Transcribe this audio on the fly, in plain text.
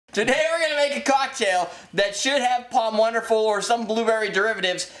Today we're going to make a cocktail that should have POM Wonderful or some blueberry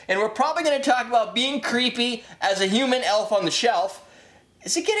derivatives, and we're probably going to talk about being creepy as a human elf on the shelf.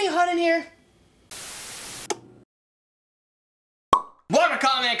 Is it getting hot in here? Welcome to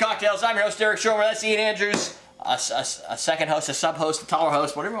Common Man Cocktails. I'm your host, Derrick Schommer. That's Ian Andrews. A second host, a sub-host, a taller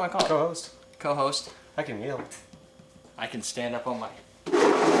host, whatever you want to call it. Co-host. Co-host. I can kneel. I can stand up on my...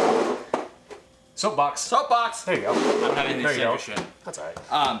 Soapbox. Soapbox! There you go. I don't have anything to say for shit. That's alright.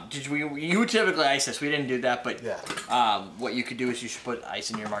 You typically ice this. We didn't do that, but yeah. What you could do is you should put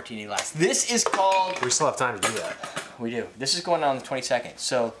ice in your martini glass. This is called... We still have time to do that. We do. This is going on the 22nd,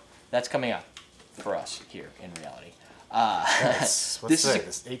 so that's coming up for us here in reality. What's today?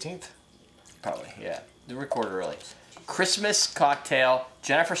 This 18th? Probably, yeah. The record early. Christmas cocktail.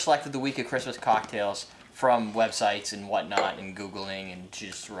 Jennifer selected the week of Christmas cocktails from websites and whatnot and Googling, and she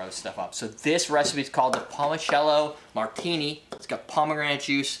just wrote stuff up. So this recipe is called the Pomacello Martini. It's got pomegranate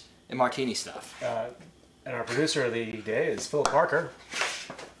juice and martini stuff. And our producer of the day is Philip Parker.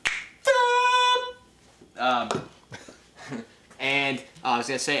 And I was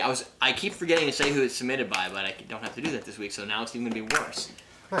gonna say, I keep forgetting to say who it's submitted by, but I don't have to do that this week, so now it's even gonna be worse.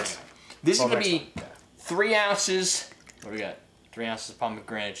 Nice. This is gonna be 3 ounces. What do we got? 3 ounces of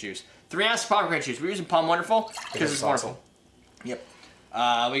pomegranate juice. 3 ounces of pomegranate juice. We're using POM Wonderful because it's wonderful. Yep.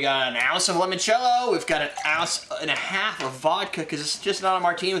 We got an ounce of limoncello. We've got an ounce and a half of vodka because it's just not a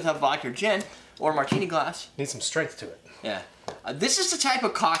martini without vodka or gin or a martini glass. Needs some strength to it. Yeah. This is the type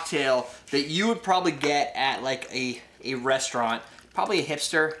of cocktail that you would probably get at like a restaurant, probably a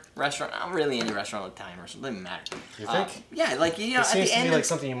hipster restaurant. Not really any restaurant at the time or something. Doesn't matter. You think? Yeah, like you know, it at the end. Seems to be like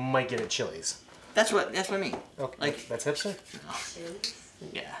something you might get at Chili's. That's what I mean. Okay. Like that's hipster.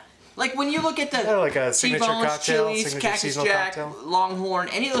 Yeah. Like when you look at the like a signature cocktail, Chili's, signature Cactus seasonal Jack, cocktail. Longhorn,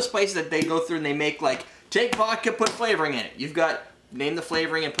 any of those places that they go through and they make like take vodka, put flavoring in it. You've got name the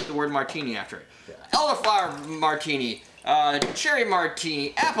flavoring and put the word martini after it. Yeah. Elderflower martini, cherry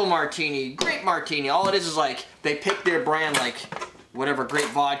martini, apple martini, grape martini. All it is like they pick their brand, like whatever grape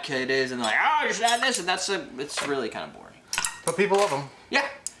vodka it is, and they're like, oh, just add this, and it's really kind of boring. But people love them. Yeah.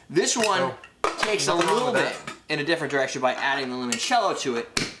 This one takes a little bit in a different direction by adding the limoncello to it,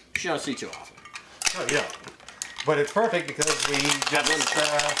 which you don't see too often. Oh, yeah. But it's perfect because we just got the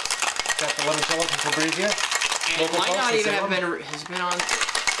limoncello from Fabrizia. And it might not even have been on.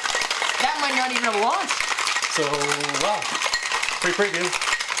 That might not even have launched. So, wow. Free preview.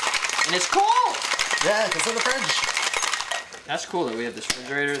 And it's cool. Yeah, it's in the fridge. That's cool that we have this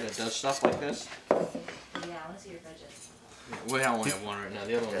refrigerator that does stuff like this. Yeah, I want to see your fridges. We only have one right now.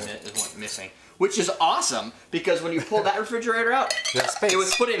 The other one is missing. Which is awesome, because when you pull that refrigerator out, it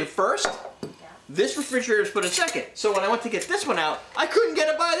was put in first. Yeah. This refrigerator was put in second. So when I went to get this one out, I couldn't get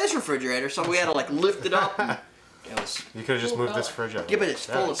it by this refrigerator, so we had to like lift it up. You could have just moved this fridge up. Yeah, but it's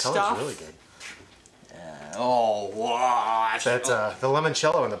full of stuff. Really good. Oh, wow. That's the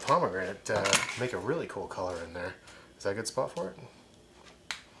limoncello and the pomegranate make a really cool color in there. Is that a good spot for it?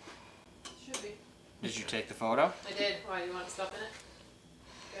 Should be. Did you take the photo? I did. Why, you want stuff in it?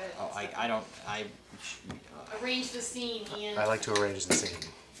 Good. Oh, I arrange the scene, Ian. I like to arrange the scene.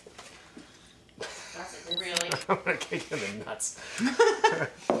 That's it. Really? I'm gonna kick you in the nuts.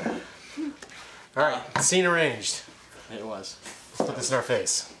 Alright, scene arranged. It was. Let's put this in our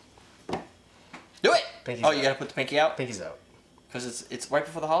face. Do it! Pinky's you gotta put the pinky out? Pinky's out. Because it's right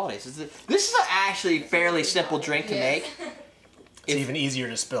before the holidays. This is actually a fairly simple drink to make. It's even easier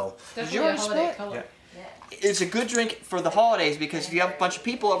to spill. Definitely a holiday color. Yeah. It's a good drink for the holidays because if you have a bunch of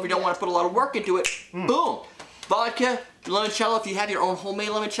people over, you don't want to put a lot of work into it. Boom! Vodka, limoncello. If you have your own homemade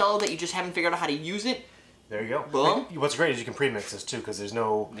limoncello that you just haven't figured out how to use it. There you go. Boom. What's great is you can pre-mix this too because there's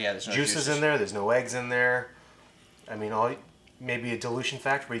no juices in there. There's no eggs in there. I mean, maybe a dilution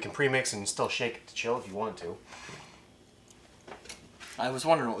factor where you can pre-mix and still shake it to chill if you want to. I was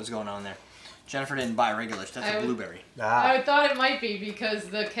wondering what was going on there. Jennifer didn't buy regular. That's a blueberry. I thought it might be because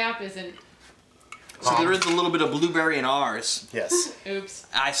the cap isn't. So there is a little bit of blueberry in ours. Yes. Oops.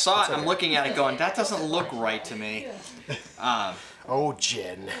 I saw it. I'm looking at it going, that doesn't look right to me. Oh,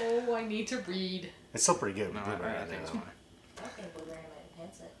 Jen. Oh, I need to read. It's still pretty good. No, Blueberry. I think it's fine. I think blueberry might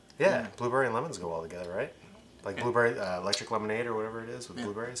enhance it. Yeah, blueberry and lemons go well together, right? Like blueberry, electric lemonade or whatever it is with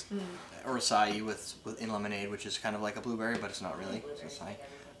blueberries. Or acai in lemonade, which is kind of like a blueberry, but it's not really. It's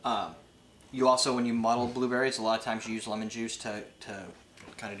acai. You also, when you muddle blueberries, a lot of times you use lemon juice to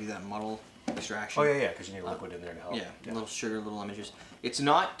kind of do that muddle extraction. Oh yeah, because you need liquid in there to help. Yeah, a little sugar, a little lemon juice. It's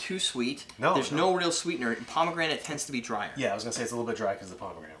not too sweet. No, there's no real sweetener. Pomegranate tends to be drier. Yeah, I was gonna say it's a little bit dry because of the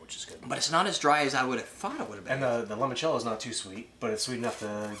pomegranate, which is good. But it's not as dry as I would have thought it would have been. And the limoncello is not too sweet, but it's sweet enough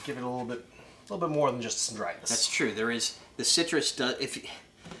to give it a little bit more than just some dryness. That's true. There is the citrus does.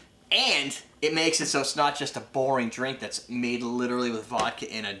 And it makes it so it's not just a boring drink that's made literally with vodka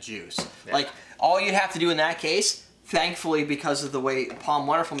in a juice. Yeah. Like, all you'd have to do in that case, thankfully, because of the way POM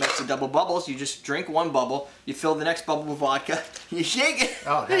Wonderful makes the double bubbles, you just drink one bubble, you fill the next bubble with vodka, you shake it,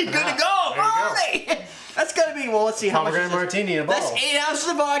 you're good to go. Party! That's gotta be, well, let's see how much. Pomegranate Martini in a bottle. That's 8 ounces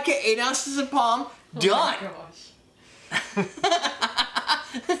of vodka, 8 ounces of POM, done. Oh my gosh.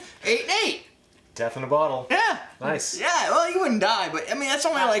 8 and 8. Death in a bottle. Yeah. Nice. Yeah, well, you wouldn't die, but I mean, that's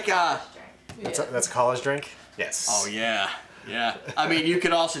only like, That's a college drink? Yes. Oh, yeah. Yeah. I mean, you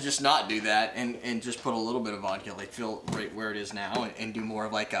could also just not do that and just put a little bit of vodka, like fill right where it is now, and do more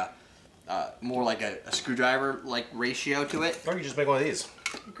of like a, screwdriver like ratio to it. Or you just make one of these.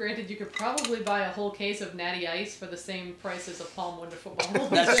 Granted, you could probably buy a whole case of Natty Ice for the same price as a POM Wonderful bottle.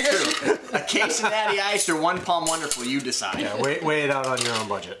 That's true. A case of Natty Ice or one POM Wonderful, you decide. Yeah, weigh it out on your own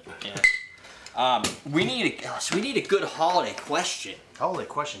budget. Yeah. We need a good holiday question. Holiday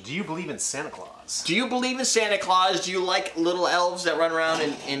question. Do you believe in Santa Claus? Do you believe in Santa Claus? Do you like little elves that run around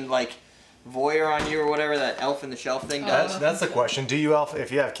and like voyeur on you or whatever that elf in the shelf thing does? That's the question. Do you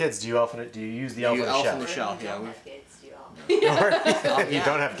if you have kids, do you use the elf in the shelf? Yeah. You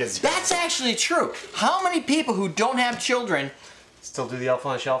don't have kids. That's actually true. How many people who don't have children still do the elf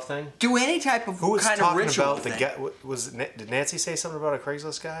on the shelf thing? Do any type of Who was kind talking of ritual about thing? Did Nancy say something about a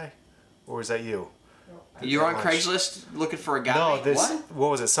Craigslist guy? Or was that you? You're on Craigslist looking for a guy? No,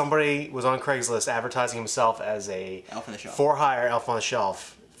 what was it? Somebody was on Craigslist advertising himself as a elf on the shelf. For hire elf on the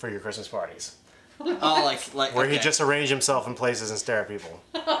shelf for your Christmas parties. Oh, like where he just arranged himself in places and stare at people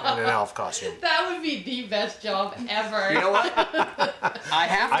in an elf costume. That would be the best job ever. You know what?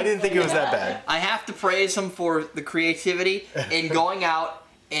 I didn't think it was that bad. I have to praise him for the creativity in going out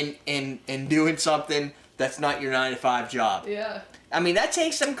and doing something that's not your 9-to-5 job. Yeah. I mean, that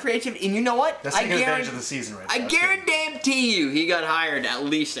takes some creativity. And you know what? That's taking advantage of the season right now. I guarantee you he got hired at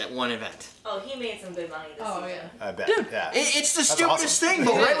least at one event. Oh, he made some good money this season. Yeah. I bet. Dude, yeah. It's the stupidest thing,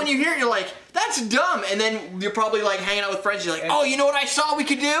 but right when you hear it, you're like, that's dumb. And then you're probably like hanging out with friends, you're like, oh, you know what I saw we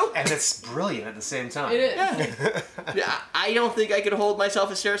could do? And it's brilliant at the same time. It is. Yeah, I don't think I could hold myself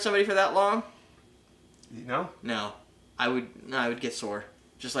and stare at somebody for that long. No? No. I would get sore.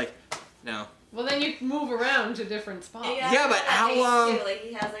 Just like, no. Well, then you move around to different spots. Yeah, but how long? Like,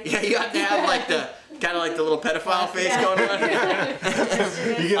 he has, like, yeah, you have to have like the kind of like the little pedophile face going on.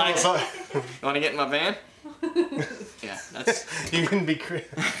 You want to get in my van? Yeah, that's. You can be creep.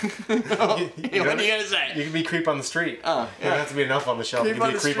 What are you gonna say? You can be creep on the street. Oh, yeah. You don't have to be enough on the shelf. You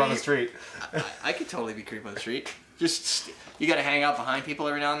can be creep on the street. I could totally be creep on the street. Just you gotta hang out behind people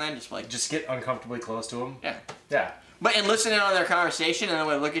every now and then. Just get uncomfortably close to them. Yeah. Yeah. But and listen in on their conversation, and then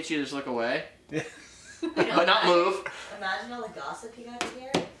when they look at you, just look away. Yeah. But not move. Imagine all the gossip you got to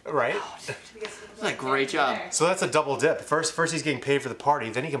hear. Right. That's a great job. So that's a double dip. First he's getting paid for the party,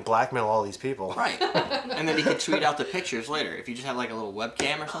 then he can blackmail all these people. Right. And then he can tweet out the pictures later. If you just have like a little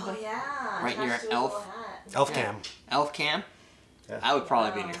webcam or something. Oh yeah. Right in your elf. Elf cam. Elf cam. Yeah. I would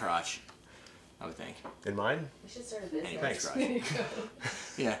probably be in your crotch. I would think. In mine? We should start a business. Thanks. There you go.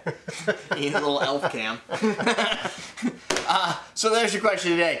 Yeah. You need a little elf cam. So there's your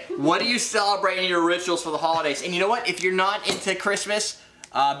question today. What do you celebrate in your rituals for the holidays? And you know what? If you're not into Christmas,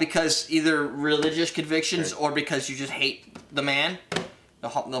 because either religious convictions or because you just hate the man,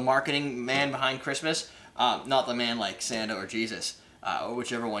 the marketing man behind Christmas, not the man like Santa or Jesus, or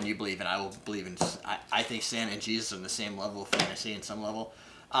whichever one you believe in. I will believe in. I think Santa and Jesus are on the same level of fantasy in some level.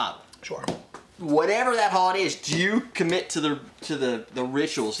 Sure. Whatever that holiday is, do you commit to the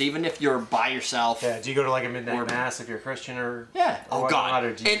rituals, even if you're by yourself? Yeah. Do you go to like a midnight mass if you're a Christian or? Yeah. Or oh God.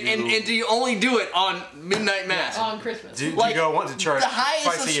 Or do you and do you only do it on midnight mass? On Christmas. Do you go once to church? The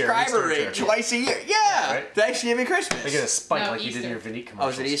highest subscriber rate twice a year. Yeah. Right? Thanksgiving, Christmas. They get a spike like Easter. you did in your Vinique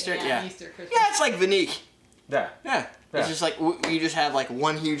commercials. Oh, is it Easter? Yeah. Easter, Christmas. Yeah, it's like Vinique. Yeah. Yeah. It's just like you just have like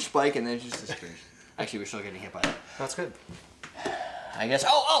one huge spike and then it just disappears. Actually, we're still getting hit by that. That's good. I guess.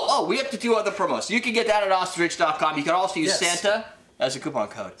 Oh, we have to do other promos. You can get that at austinrich.com. You can also use Santa as a coupon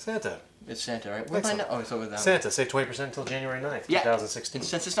code. Santa. It's Santa, right? It's over that. Santa, save 20% until January 9th, 2016. And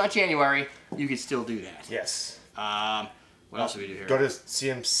since it's not January, you can still do that. Yes. What else do we do here? Go to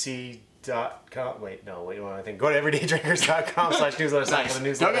cmc.com. Wait, I think. Go to everydayDrinkers.com/newsletter for the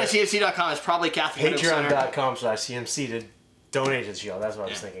newsletter. Don't go to cmc.com. It's probably Catholic. Patreon.com/cmc to donate to the show. That's what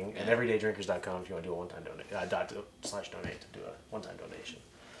I was thinking. And everydaydrinkers.com if you want to do a one-time donate. /donate to do a one-time donation.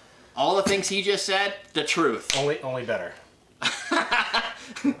 All the things he just said, the truth. Only better.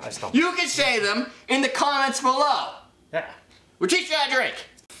 You can say them in the comments below. Yeah. We'll teach you how to drink.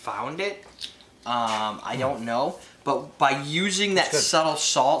 Found it. I don't know. But by using that subtle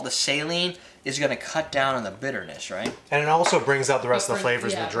salt, the saline, is going to cut down on the bitterness, right? And it also brings out the rest of the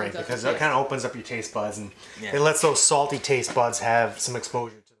flavors in the drink because it kind of opens up your taste buds and it lets those salty taste buds have some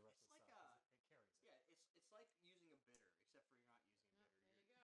exposure to